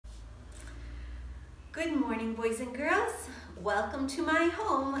Good morning, boys and girls. Welcome to my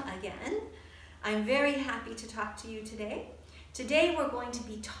home again. I'm very happy to talk to you today. Today we're going to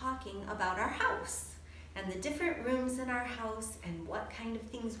be talking about our house and the different rooms in our house and what kind of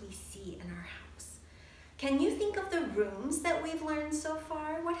things we see in our house. Can you think of the rooms that we've learned so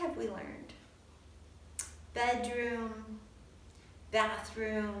far? What have we learned? Bedroom,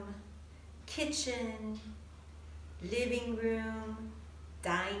 bathroom, kitchen, living room,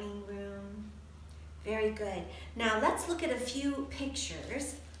 dining room. Very good. Now let's look at a few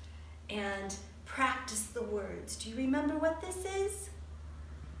pictures and practice the words. Do you remember what this is?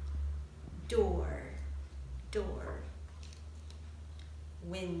 Door, door.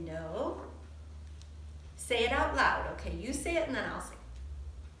 Window. Say it out loud. Okay, you say it and then I'll say it.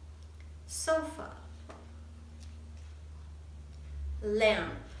 Sofa.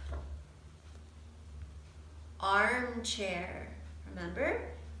 Lamp. Armchair. Remember?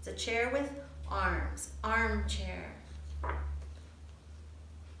 It's a chair with arms. Armchair.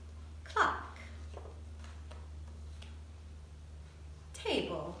 Clock.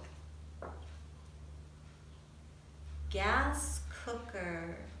 Table. Gas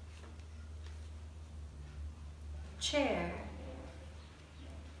cooker. Chair.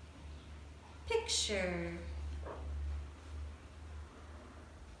 Picture.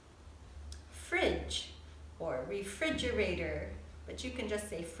 Fridge or refrigerator, but you can just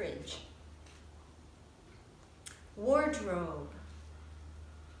say fridge. Wardrobe.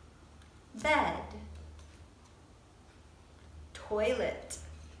 Bed. Toilet.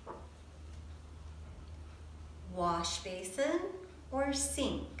 Wash basin or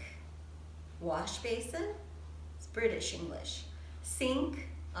sink. Wash basin is British English. Sink,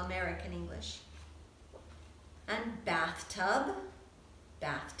 American English. And bathtub,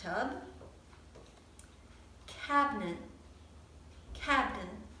 bathtub. Cabinet, cabinet.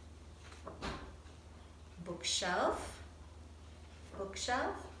 Bookshelf,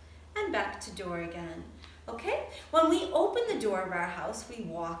 bookshelf, and back to door again. Okay, when we open the door of our house, we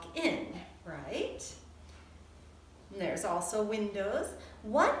walk in, right? And there's also windows.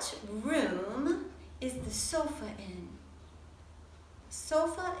 What room is the sofa in?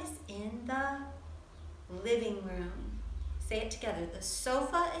 Sofa is in the living room. Say it together. The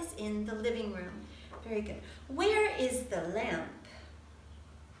sofa is in the living room. Very good. Where is the lamp?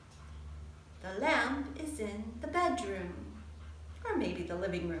 The lamp is in the bedroom, or maybe the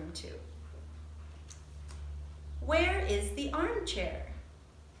living room too. Where is the armchair?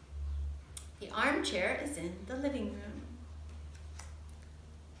 The armchair is in the living room.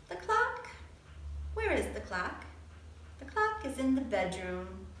 The clock? Where is the clock? The clock is in the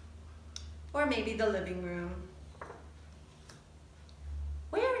bedroom, or maybe the living room.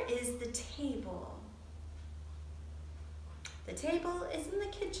 Where is the table? The table is in the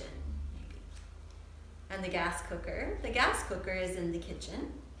kitchen. And the gas cooker is in the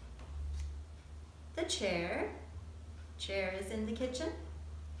kitchen. The chair is in the kitchen.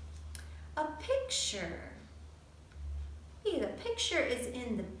 A picture, the picture is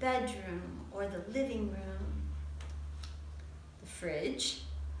in the bedroom or the living room. The fridge,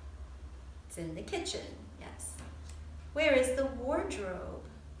 it's in the kitchen, yes. Where is the wardrobe?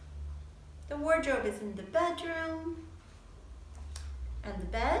 The wardrobe is in the bedroom. And the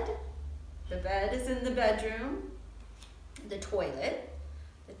bed is in the bedroom. The toilet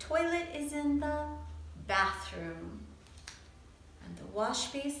is in the bathroom. And the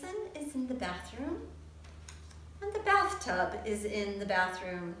wash basin is in the bathroom. And the bathtub is in the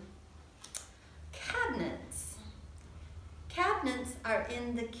bathroom. Cabinets are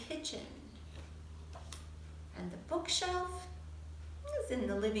in the kitchen. And the bookshelf is in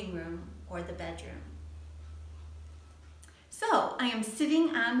the living room or the bedroom. So I am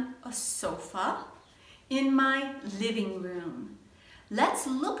sitting on a sofa in my living room. Let's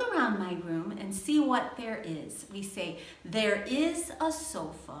look around my room and see what there is. We say there is a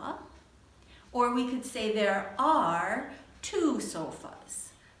sofa, or we could say there are two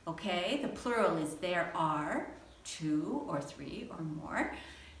sofas. Okay, the plural is there are two or three or more,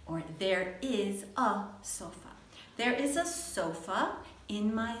 or there is a sofa. There is a sofa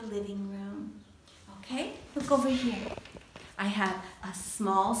in my living room. Okay, look over here. I have a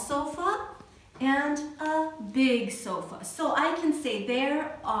small sofa and a big sofa. So I can say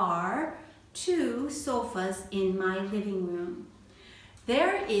there are two sofas in my living room.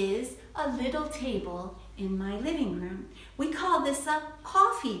 There is a little table in my living room. We call this a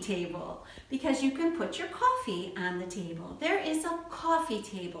coffee table because you can put your coffee on the table. There is a coffee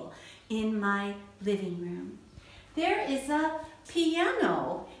table in my living room. There is a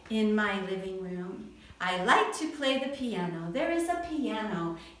piano in my living room. I like to play the piano. There is a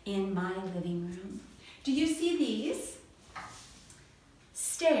piano in my living room. Do you see these?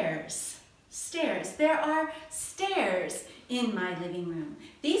 Stairs. Stairs. There are stairs in my living room.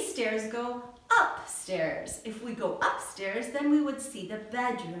 These stairs go upstairs. If we go upstairs, then we would see the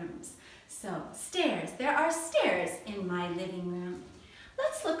bedrooms. So, stairs. There are stairs in my living room.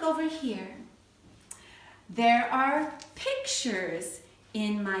 Let's look over here. There are pictures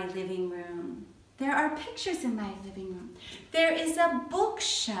in my living room. There are pictures in my living room. There is a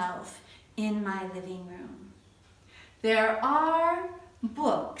bookshelf in my living room. There are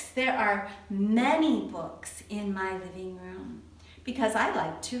books. There are many books in my living room because I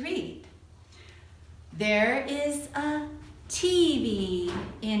like to read. There is a TV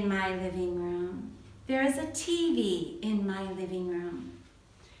in my living room. There is a TV in my living room.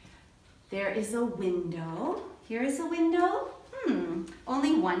 There is a window. Here is a window.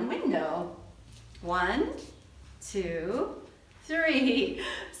 Only one window. 1, 2, 3.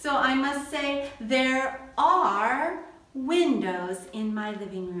 So I must say there are windows in my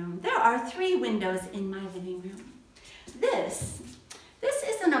living room. There are 3 windows in my living room. This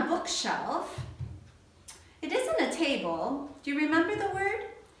isn't a bookshelf. It isn't a table. Do you remember the word?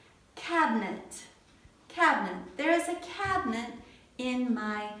 Cabinet. Cabinet. There is a cabinet in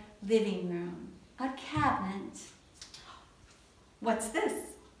my living room. A cabinet. What's this?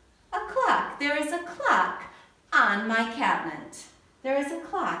 A clock. There is a clock on my cabinet. There is a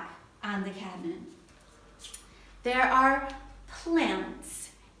clock on the cabinet. There are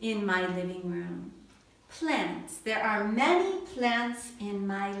plants in my living room. Plants. There are many plants in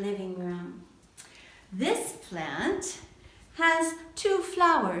my living room. This plant has 2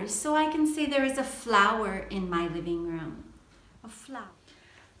 flowers, so I can say there is a flower in my living room. A flower.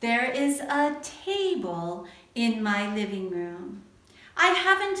 There is a table in my living room. I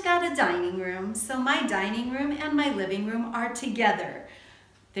haven't got a dining room, so my dining room and my living room are together.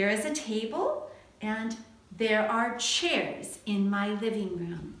 There is a table and there are chairs in my living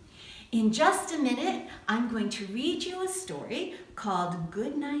room. In just a minute, I'm going to read you a story called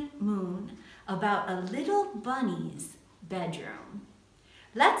Goodnight Moon about a little bunny's bedroom.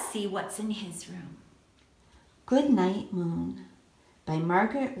 Let's see what's in his room. Goodnight Moon by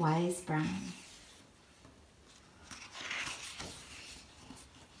Margaret Wise Brown.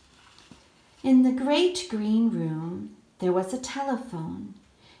 In the great green room, there was a telephone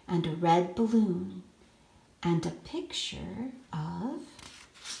and a red balloon and a picture of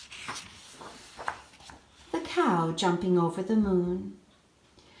the cow jumping over the moon.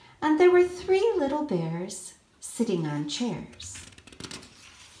 And there were 3 little bears sitting on chairs.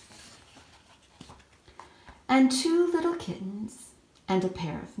 And 2 little kittens and a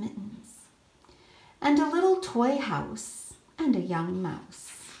pair of mittens. And a little toy house and a young mouse.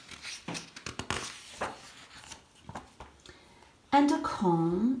 And a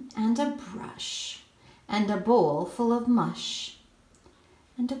comb and a brush and a bowl full of mush.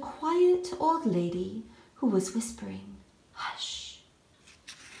 And a quiet old lady who was whispering, hush.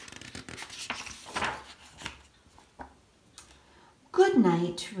 Good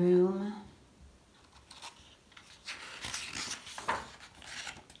night, room.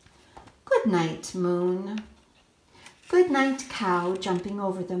 Good night, moon. Good night, cow jumping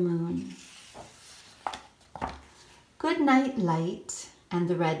over the moon. Good night, light and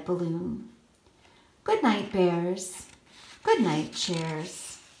the red balloon. Good night, bears. Good night,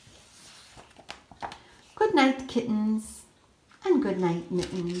 chairs. Good night, kittens and good night,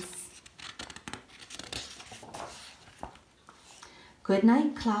 mittens. Good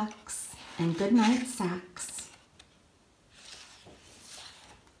night, clocks and good night, socks.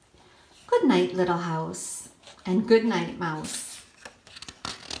 Good night, little house and good night, mouse.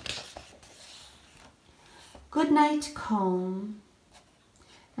 Good night, comb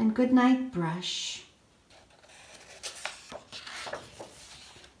and good night, brush.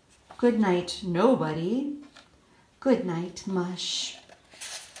 Good night, nobody. Good night, mush.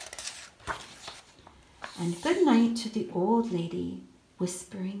 And good night to the old lady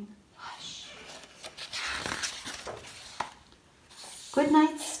whispering, hush. Good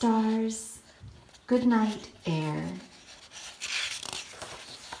night, stars. Good night, air.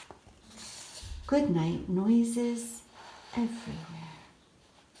 Good night, noises everywhere.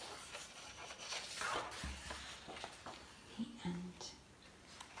 The end.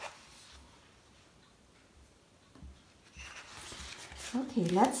 Okay,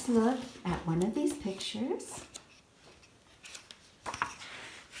 let's look at one of these pictures.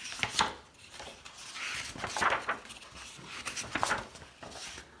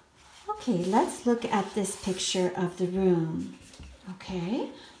 Okay, let's look at this picture of the room. Okay,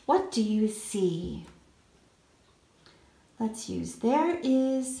 what do you see? Let's use there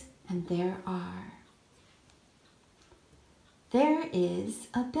is and there are. There is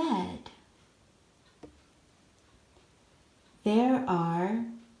a bed. There are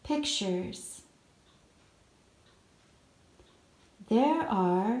pictures. There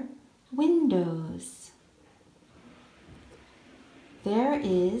are windows. There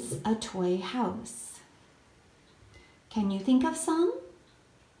is a toy house. Can you think of some?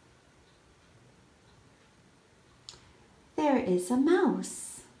 There is a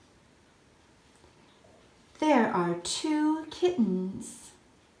mouse. There are 2 kittens.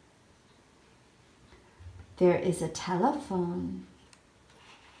 There is a telephone.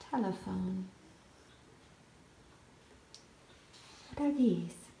 Telephone. What are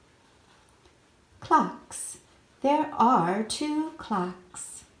these? Clocks. There are 2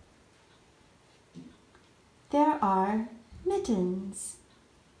 clocks. There are mittens.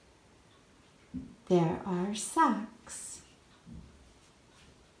 There are socks.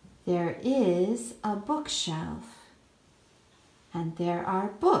 There is a bookshelf. And there are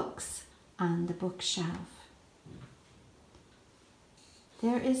books on the bookshelf.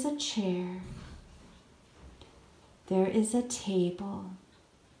 There is a chair. There is a table.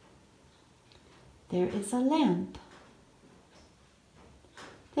 There is a lamp.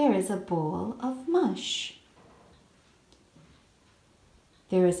 There is a bowl of mush.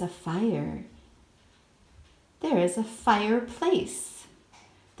 There is a fire. There is a fireplace.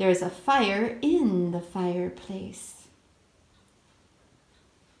 There is a fire in the fireplace.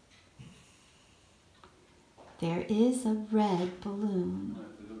 There is a red balloon.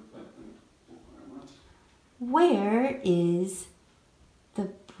 Where is the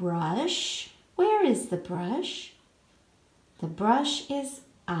brush? Where is the brush? The brush is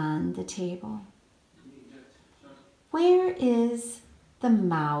on the table. Where is the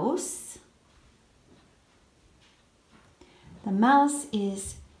mouse? The mouse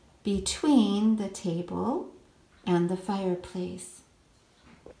is between the table and the fireplace.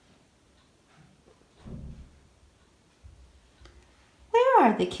 Where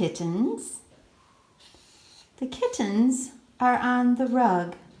are the kittens? The kittens are on the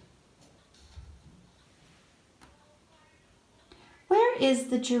rug. Where is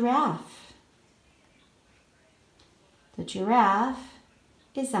the giraffe? The giraffe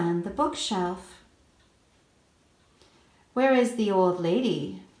is on the bookshelf. Where is the old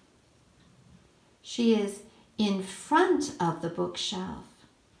lady? She is in front of the bookshelf.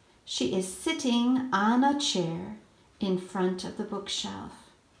 She is sitting on a chair in front of the bookshelf.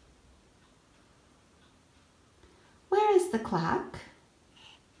 Where is the clock?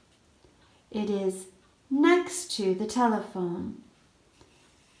 It is next to the telephone.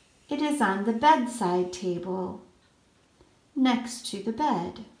 It is on the bedside table, next to the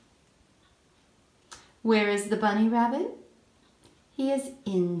bed. Where is the bunny rabbit? He is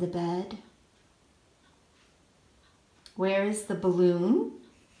in the bed. Where is the balloon?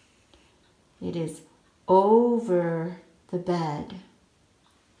 It is over the bed.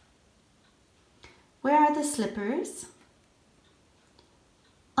 Where are the slippers?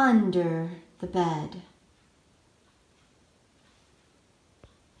 Under the bed.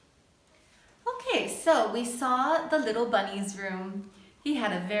 Okay, so we saw the little bunny's room. He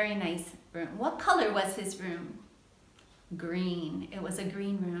had a very nice room. What color was his room? Green. It was a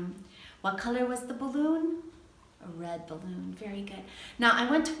green room. What color was the balloon? A red balloon. Very good. Now I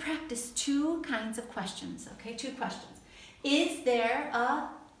want to practice 2 kinds of questions. Okay, 2 questions. Is there a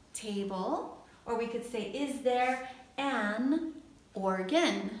table? Or we could say, is there an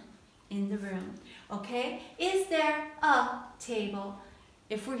organ in the room? Okay, is there a table?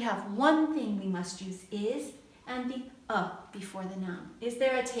 If we have one thing, we must use is and the before the noun. Is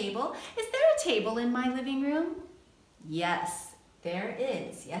there a table? Is there a table in my living room? Yes, there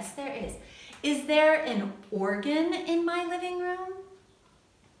is. Yes, there is. Is there an organ in my living room?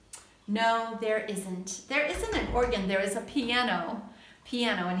 No, there isn't. There isn't an organ. There is a piano.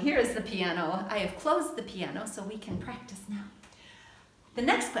 Piano, and here is the piano. I have closed the piano so we can practice now. The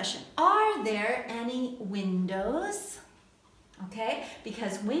next question, are there any windows? Okay,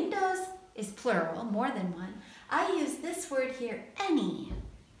 because windows is plural, more than one. I use this word here, any.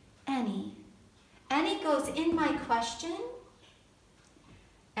 Any. Any goes in my question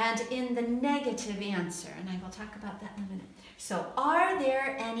and in the negative answer, and I will talk about that in a minute. So, are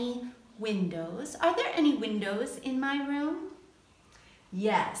there any windows? Are there any windows in my room?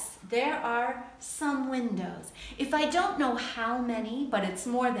 Yes, there are some windows. If I don't know how many, but it's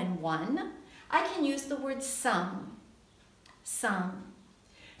more than one, I can use the word some. Some.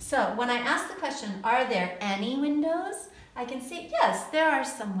 So when I ask the question, are there any windows? I can say, yes, there are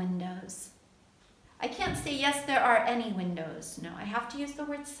some windows. I can't say, yes, there are any windows. No, I have to use the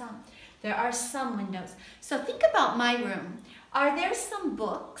word some. There are some windows. So think about my room. Are there some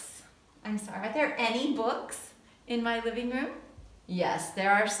books? I'm sorry, are there any books in my living room? Yes,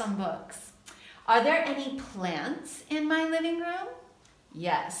 there are some books. Are there any plants in my living room?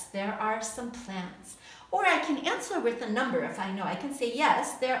 Yes, there are some plants. Or I can answer with a number if I know. I can say,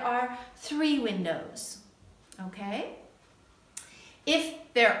 yes, there are 3 windows. Okay? If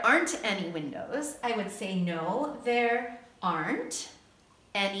there aren't any windows, I would say, no, there aren't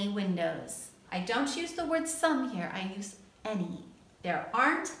any windows. I don't use the word some here. I use any. There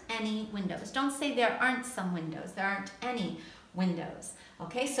aren't any windows. Don't say there aren't some windows. There aren't any windows.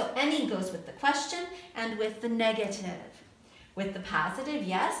 Okay, so any goes with the question and with the negative. With the positive,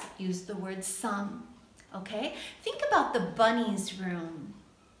 yes, use the word some. Okay, think about the bunny's room.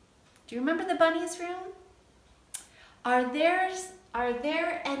 Do you remember the bunny's room? Are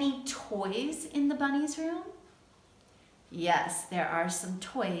there any toys in the bunny's room? Yes, there are some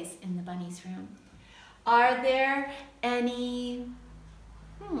toys in the bunny's room. Are there any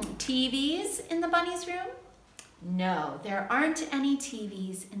TVs in the bunny's room? No, there aren't any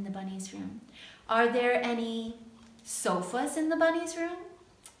TVs in the bunny's room. Are there any sofas in the bunny's room?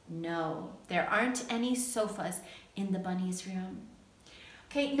 No, there aren't any sofas in the bunny's room.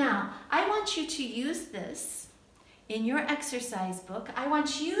 Okay, now I want you to use this in your exercise book. I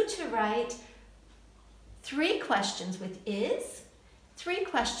want you to write 3 questions with is, 3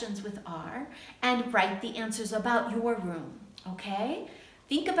 questions with are, and write the answers about your room, okay?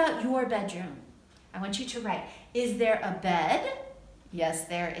 Think about your bedroom. I want you to write, is there a bed? Yes,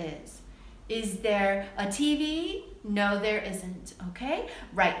 there is. Is there a TV? No, there isn't, okay?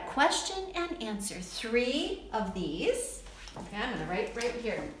 Write question and answer. 3 of these. Okay, I'm gonna write right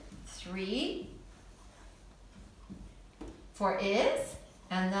here. 3 for is,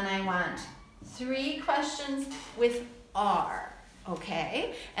 and then I want 3 questions with are,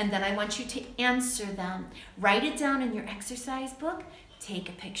 okay? And then I want you to answer them. Write it down in your exercise book, take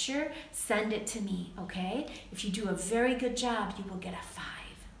a picture, send it to me, okay? If you do a very good job, you will get a 5.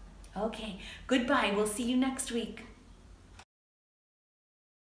 Okay, goodbye. We'll see you next week.